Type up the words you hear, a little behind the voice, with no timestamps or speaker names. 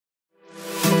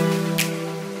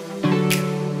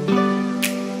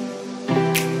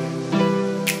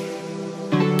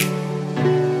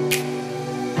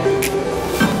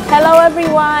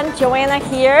everyone, Joanna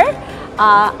here.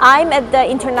 I'm at the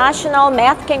International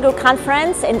Math Kangaroo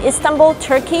Conference in Istanbul,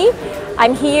 Turkey.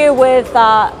 I'm here with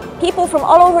people from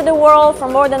all over the world,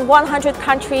 from more than 100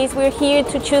 countries. We're here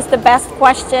to choose the best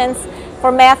questions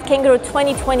for Math Kangaroo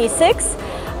 2026.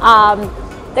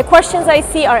 The questions I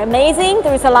see are amazing.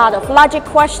 There's a lot of logic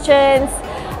questions,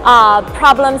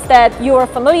 problems that you are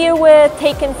familiar with,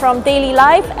 taken from daily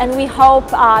life, and we hope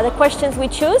the questions we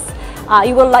choose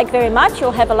you will like very much.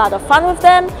 You'll have a lot of fun with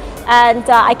them, and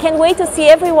I can't wait to see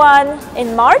everyone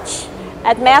in March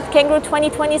at Math Kangaroo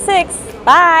 2026.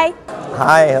 Bye!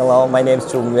 Hi, hello, my name is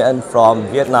Trung Nguyen from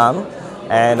Vietnam,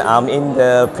 and I'm in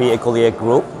the pre-écolier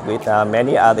group with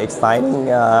many other exciting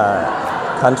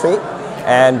countries,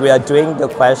 and we are doing the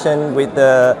question with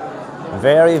the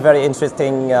very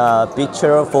interesting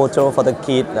picture, photo for the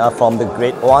kid from the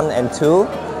grade 1 and 2.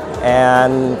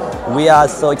 And we are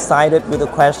so excited with the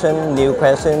question, new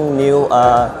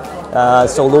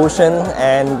solution,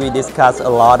 and we discuss a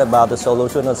lot about the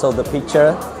solution, also the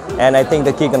picture, and I think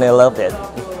the kids gonna love it.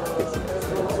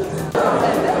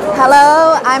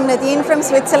 Hello, I'm Nadine from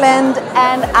Switzerland,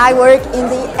 and I work in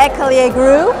the écolier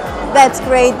group. That's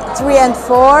grade 3 and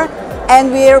 4,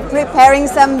 and we're preparing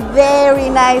some very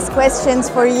nice questions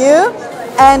for you.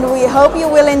 And we hope you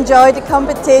will enjoy the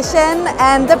competition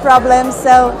and the problems,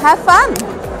 so have fun!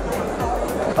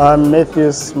 I'm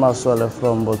Mathews Masole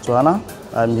from Botswana.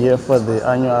 I'm here for the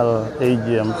annual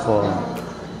AGM for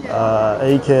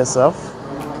AKSF,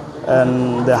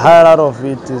 and the highlight of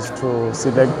it is to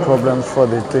select problems for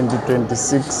the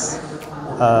 2026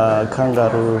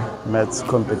 Kangaroo Maths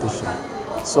competition.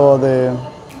 So the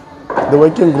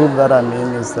working group that I'm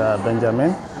in is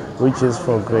Benjamin, which is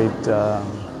for grade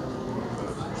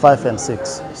 5 and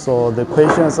 6. So the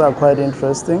questions are quite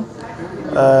interesting,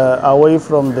 away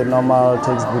from the normal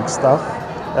textbook stuff,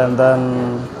 and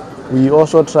then we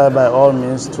also try by all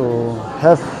means to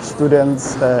have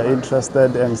students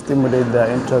interested and stimulate their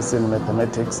interest in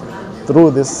mathematics through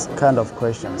this kind of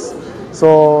questions.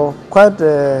 So quite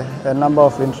a number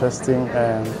of interesting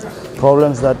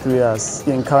problems that we are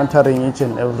encountering each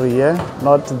and every year,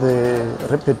 not the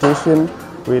repetition.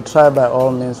 We try by all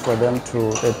means for them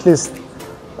to at least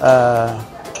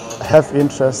have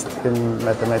interest in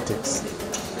mathematics.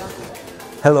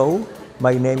 Hello,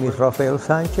 my name is Rafael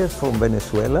Sánchez from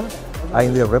Venezuela.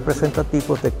 I'm the representative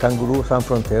of the Kangaroo Sans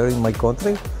Frontières in my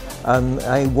country, and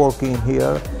I'm working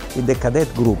here in the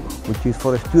cadet group, which is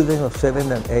for students of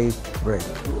 7th and 8th grade.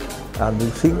 And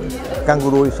we think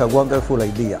Kangaroo is a wonderful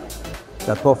idea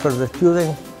that offers the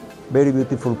students very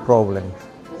beautiful problems.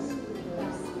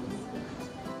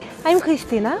 I'm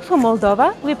Cristina from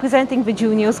Moldova, representing the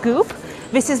juniors group.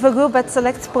 This is the group that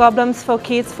selects problems for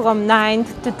kids from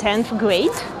 9th to 10th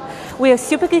grade. We are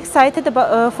super excited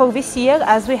for this year,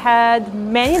 as we had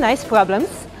many nice problems.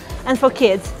 And for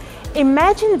kids,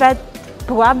 imagine that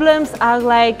problems are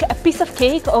like a piece of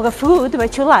cake or a fruit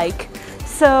that you like.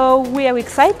 So we are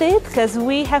excited because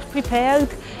we have prepared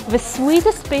the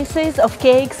sweetest pieces of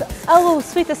cakes, our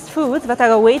sweetest foods that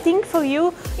are waiting for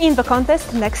you in the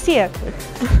contest next year.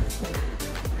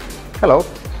 Hello,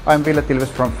 I'm Ville Tilvis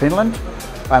from Finland.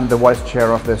 I'm the vice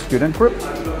chair of the student group.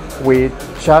 We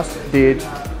just did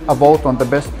a vote on the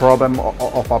best problem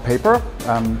of our paper.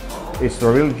 It's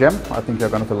a real gem. I think you're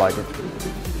going to like it.